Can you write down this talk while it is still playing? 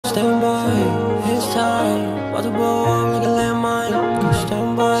stand by, it's time. About to blow up like a landmine.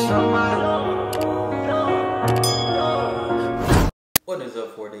 Stand by. What is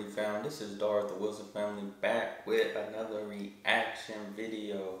up, 4D fam? This is Darth, the Wilson family, back with another reaction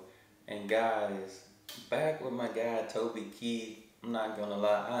video. And guys, back with my guy Toby Keith. I'm not gonna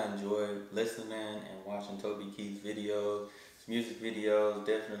lie, I enjoy listening and watching Toby Keith's videos. His music videos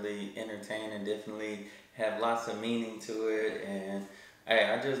definitely entertaining, definitely have lots of meaning to it. And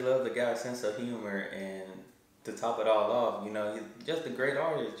hey, I just love the guy's sense of humor. And to top it all off, you know, he's just a great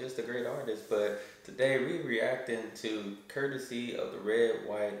artist, But today we reacting to Courtesy of the Red,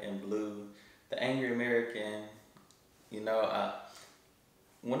 White, and Blue, the Angry American. You know,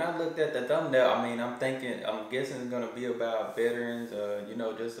 when I looked at the thumbnail, I mean, I'm guessing it's gonna be about veterans, you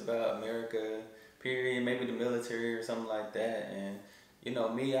know, just about America, period, maybe the military or something like that. And you know,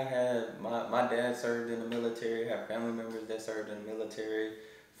 me, I had my dad served in the military, I have family members that served in the military,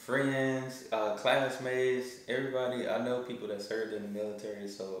 friends, classmates, everybody. I know people that served in the military,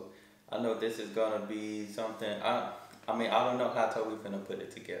 so I know this is gonna be something. I mean, I don't know how Toby finna put it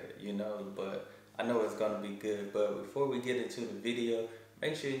together, you know, but I know it's gonna be good. But before we get into the video,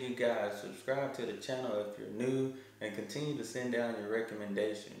 make sure you guys subscribe to the channel if you're new and continue to send down your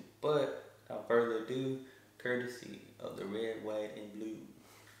recommendation. But without further ado, Courtesy of the Red, White, and Blue.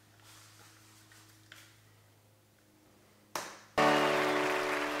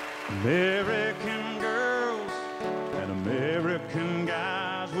 American girls and American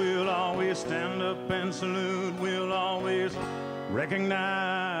guys will always stand up and salute. We'll always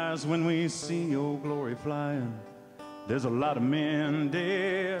recognize when we see old glory flying. There's a lot of men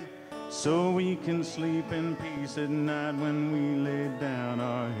dead, so we can sleep in peace at night when we lay down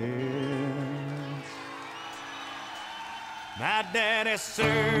our heads. My daddy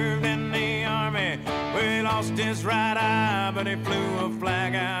served in the army. We lost his right eye, but he flew a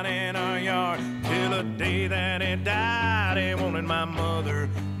flag out in our yard. Till the day that he died, he wanted my mother,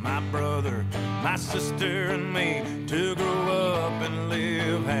 my brother, my sister, and me to grow up and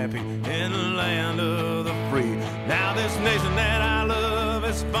live happy in the land of the free. Now this nation that I love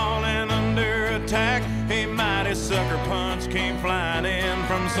is falling under attack. A mighty sucker punch came flying in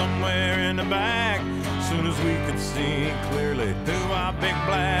from somewhere in the back. Soon as we could see clearly through our big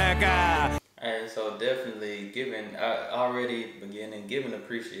black eye. Alright, so definitely giving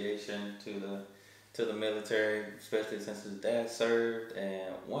appreciation to the military, especially since his dad served.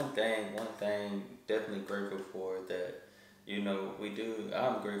 And one thing definitely grateful for that, you know,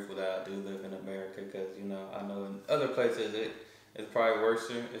 I'm grateful that I do live in America, because you know, I know in other places it's probably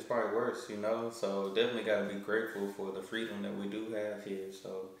worse, you know. So definitely got to be grateful for the freedom that we do have here.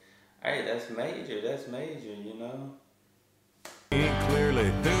 So hey, that's major, you know.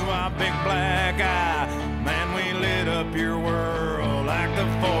 Clearly through our big black eye, man, we lit up your world like the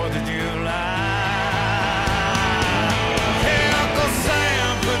 4th of July. Hey, Uncle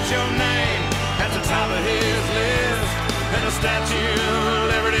Sam, put your name at the top of his list, and the Statue of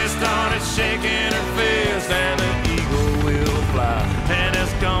Liberty started shaking her fist, and the eagle will fly, and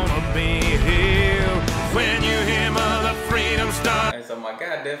it's gonna be here when you hear Mother Freedom start. And so my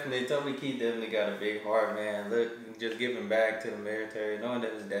guy Toby Keith definitely got a big heart, man. Look, just giving back to the military, knowing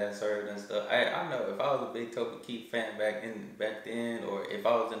that his dad served and stuff. I know if I was a big Toby Keith fan back then, or if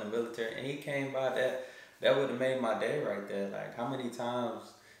I was in the military and he came by, that would have made my day right there. Like, how many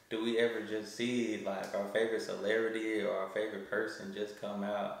times do we ever just see like our favorite celebrity or our favorite person just come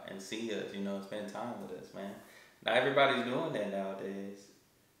out and see us, you know, spend time with us, man? Not everybody's doing that nowadays.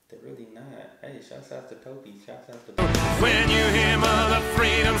 They're really not. Hey, shouts out to Toby. When you hear Mother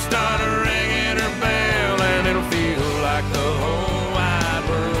Freedom start ringing her bell, and it'll feel like the whole wide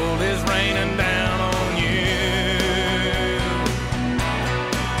world is raining down on you.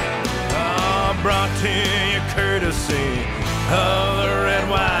 Oh, brought to you courtesy of the red,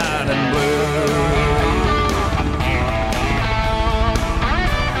 white, and blue.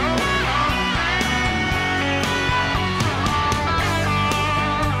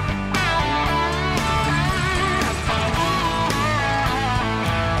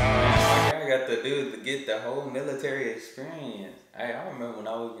 To get the whole military experience. Hey, I remember when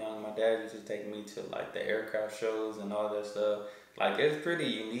I was young, my dad used to take me to like the aircraft shows and all that stuff. Like, it's pretty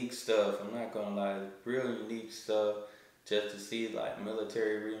unique stuff, I'm not gonna lie, real unique stuff, just to see like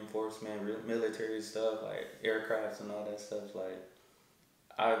military reinforcement, military stuff, like aircrafts and all that stuff. Like,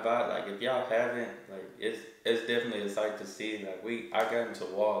 if y'all haven't, like, it's definitely a sight to see. Like, I got to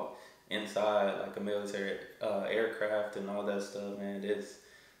walk inside like a military aircraft and all that stuff, man.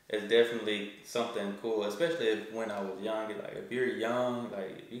 It's definitely something cool, especially when I was young. Like, if you're young,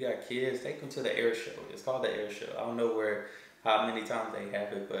 like, if you got kids, take them to the air show. It's called the air show. I don't know where how many times they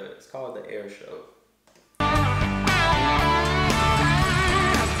have it, but it's called the Air Show.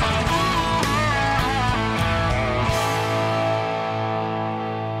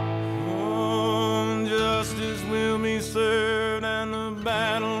 Justice will be served and the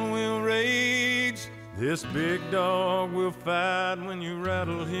battle will rage. This big dog will fight when you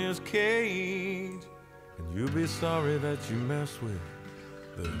rattle his cage. And you'll be sorry that you mess with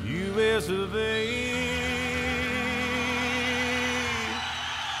the U.S. of A.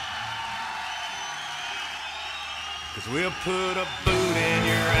 'Cause we'll put a boot in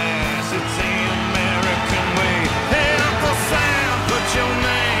your ass, it's the American way. Hey, Uncle Sam, put your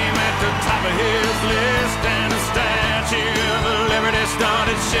name at the top of his list. And the Statue of Liberty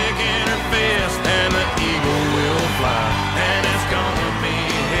started shaking her fist. And the eagle will fly, and it's gonna be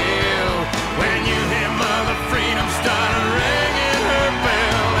hell when you hear Mother Freedom start ringing her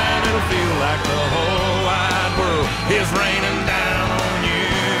bell. And it'll feel like the whole wide world is raining down on you.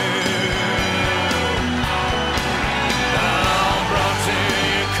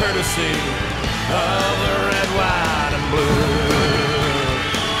 Courtesy of the red, white, and blue.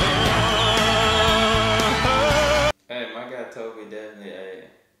 Hey, my guy Toby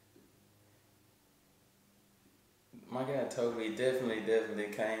definitely, definitely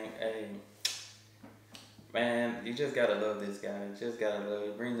came, man, you just gotta love this guy. You just gotta love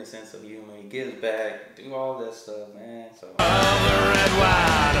him. Bring the sense of humor. He gives back. Do all that stuff, man. So. Of the red,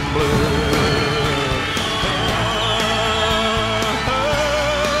 white, and blue.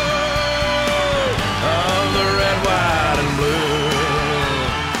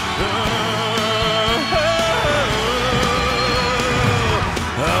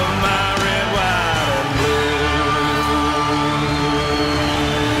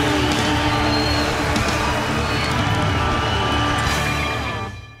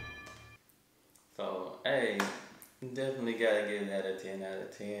 Hey, definitely gotta give that a 10 out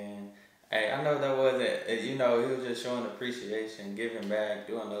of 10. Hey, I know that wasn't, he was just showing appreciation, giving back,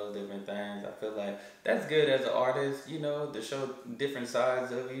 doing those different things. I feel like that's good as an artist, to show different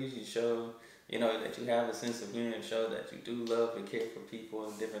sides of you. You show, that you have a sense of humor, show that you do love and care for people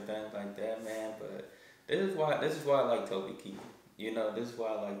and different things like that, man. But this is why I like Toby Keith. This is why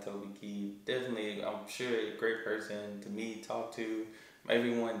I like Toby Keith. Definitely, I'm sure a great person to meet, talk to.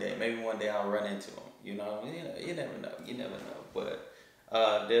 Maybe one day I'll run into him. You never know. But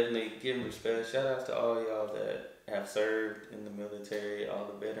definitely give him respect. Shout out to all y'all that have served in the military, all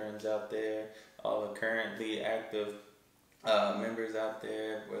the veterans out there, all the currently active members out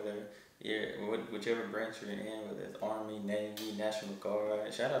there, whichever branch you're in, whether it's Army, Navy, National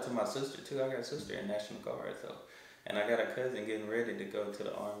Guard. Shout out to my sister too. I got a sister in National Guard, and I got a cousin getting ready to go to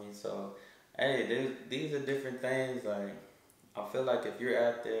the Army. So, hey, these are different things. Like, I feel like if you're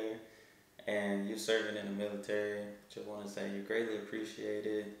out there and you're serving in the military, just want to say you're greatly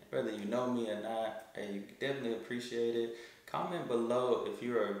appreciated. Whether you know me or not, hey, you definitely appreciate it. Comment below if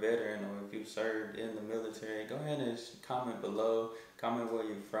you're a veteran or if you served in the military. Go ahead and comment below. Comment where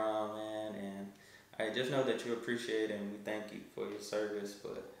you're from, man. And I just know that you appreciate it, and we thank you for your service.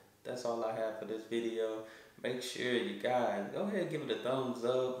 But that's all I have for this video. Make sure you guys go ahead and give it a thumbs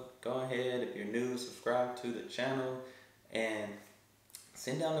up. Go ahead, if you're new, subscribe to the channel. And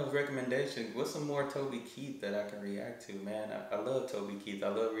send down those recommendations. What's some more Toby Keith that I can react to, man? I love Toby Keith. I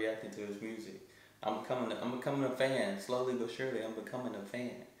love reacting to his music. I'm becoming a fan. Slowly but surely, I'm becoming a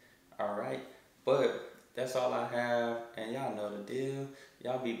fan. Alright? But that's all I have. And y'all know the deal.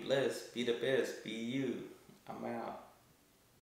 Y'all be blessed. Be the best. Be you. I'm out.